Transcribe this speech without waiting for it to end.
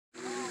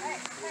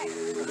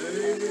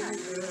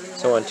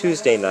So on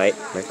Tuesday night,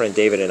 my friend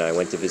David and I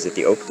went to visit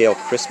the Oakdale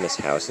Christmas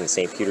house in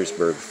St.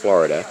 Petersburg,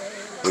 Florida,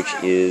 which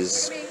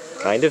is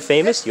kind of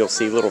famous. You'll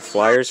see little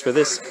flyers for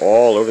this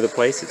all over the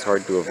place. It's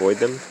hard to avoid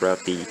them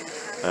throughout the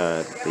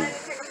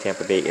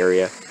Tampa Bay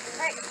area.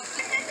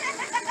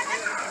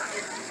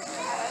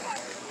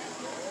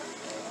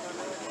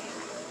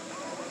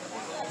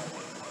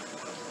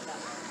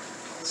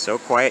 So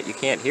quiet you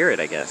can't hear it,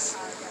 I guess.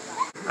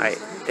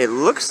 It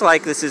looks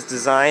like this is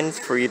designed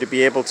for you to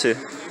be able to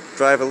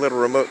drive a little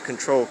remote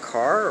control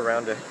car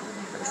around a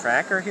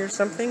track or hear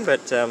something,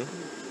 but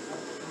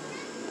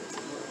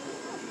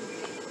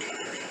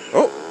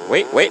oh,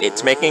 wait,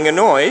 it's making a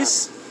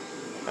noise.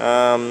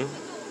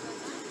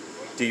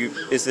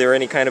 Is there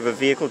any kind of a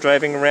vehicle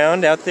driving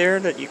around out there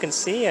that you can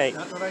see?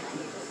 Not that I can.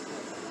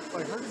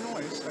 I heard a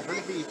noise. I heard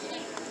a beep.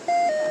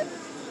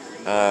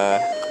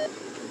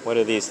 What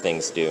do these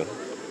things do?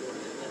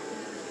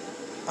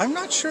 I'm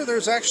not sure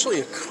there's actually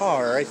a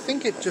car. I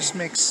think it just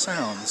makes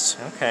sounds.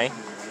 Okay.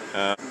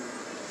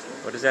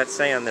 What does that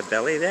say on the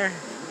belly there?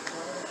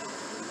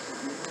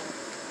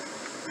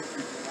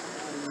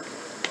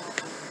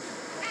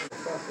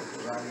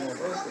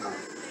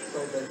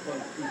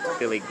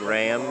 Billy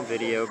Graham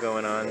video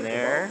going on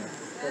there.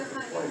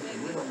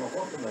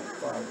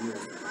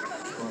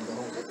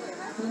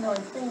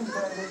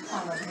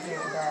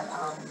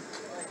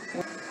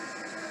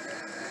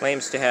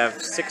 Claims to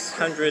have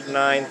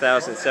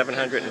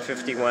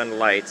 609,751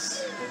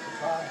 lights,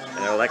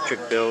 an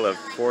electric bill of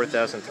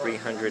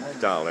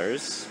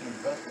 $4,300.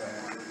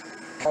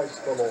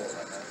 Christ the Lord.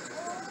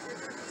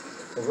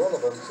 The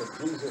relevance of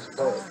Jesus'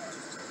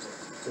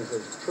 birth is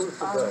as true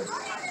today.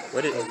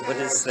 What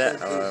is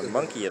that? A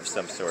monkey of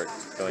some sort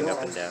going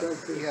up and down.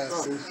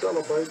 Yes. We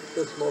celebrate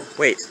this most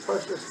Wait,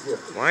 precious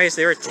gift. why is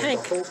there a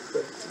tank? The hope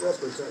that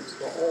represents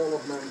for all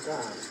of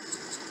mankind.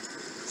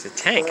 It's a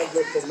tank.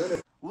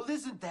 Well,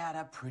 isn't that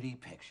a pretty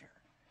picture?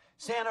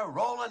 Santa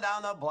rolling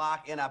down the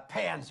block in a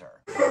Panzer.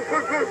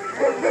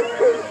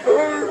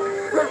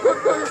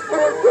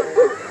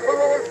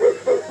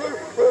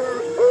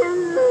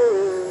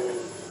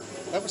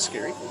 That was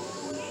scary.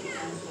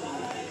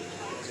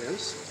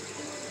 Yes.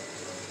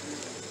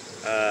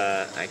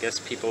 I guess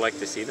people like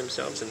to see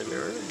themselves in the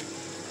mirror.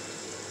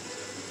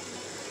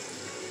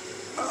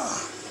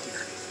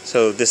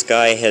 So this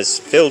guy has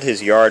filled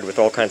his yard with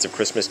all kinds of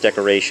Christmas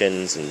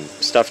decorations and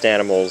stuffed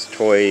animals,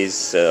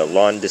 toys,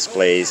 lawn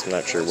displays. I'm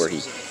not sure where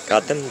he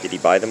got them. Did he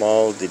buy them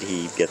all? Did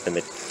he get them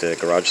at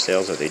garage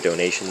sales? Are they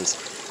donations?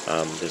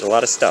 There's a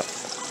lot of stuff.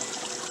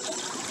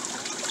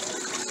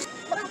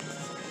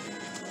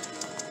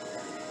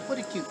 What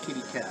a cute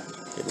kitty cat.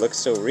 It looks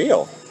so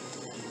real.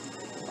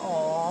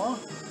 Aww.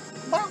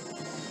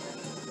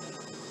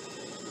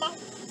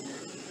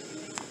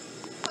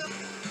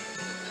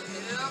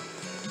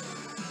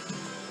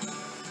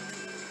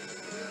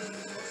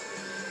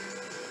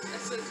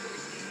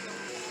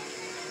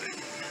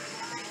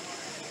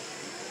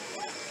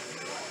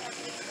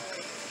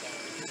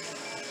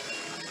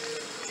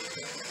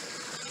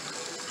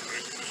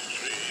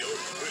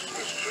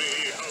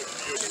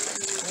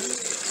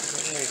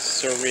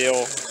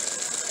 Surreal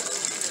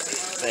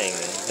thing.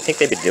 I think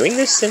they've been doing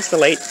this since the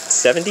late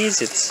 70s.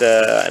 It's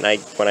and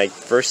when I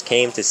first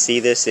came to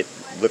see this, it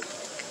looked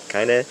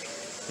kind of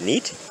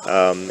neat.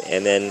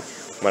 And then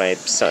when I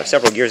saw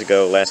several years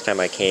ago, last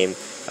time I came,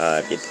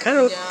 it kind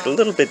of looked a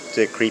little bit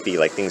creepy,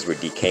 like things were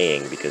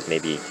decaying because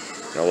maybe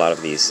a lot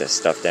of these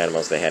stuffed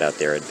animals they had out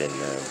there had been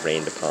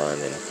rained upon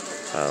and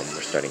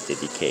were starting to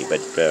decay.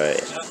 But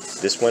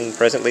this one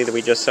presently that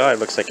we just saw, it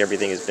looks like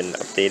everything has been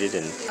updated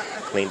and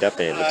cleaned up,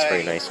 and it looks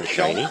very nice and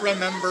shiny. I don't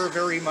remember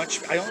very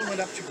much. I only went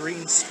up to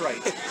Green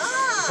Stripe,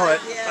 but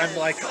I'm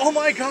like, oh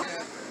my god!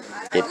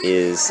 It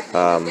is,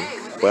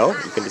 well,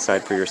 you can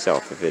decide for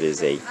yourself if it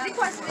is a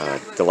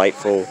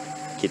delightful,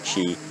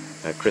 kitschy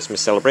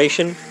Christmas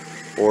celebration,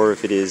 or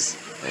if it is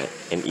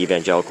an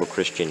evangelical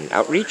Christian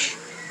outreach,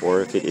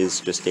 or if it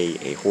is just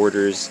a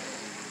hoarder's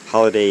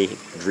holiday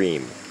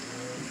dream.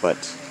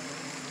 But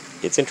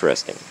it's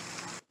interesting.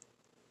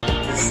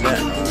 Is that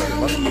a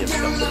monkey of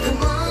some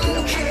sort?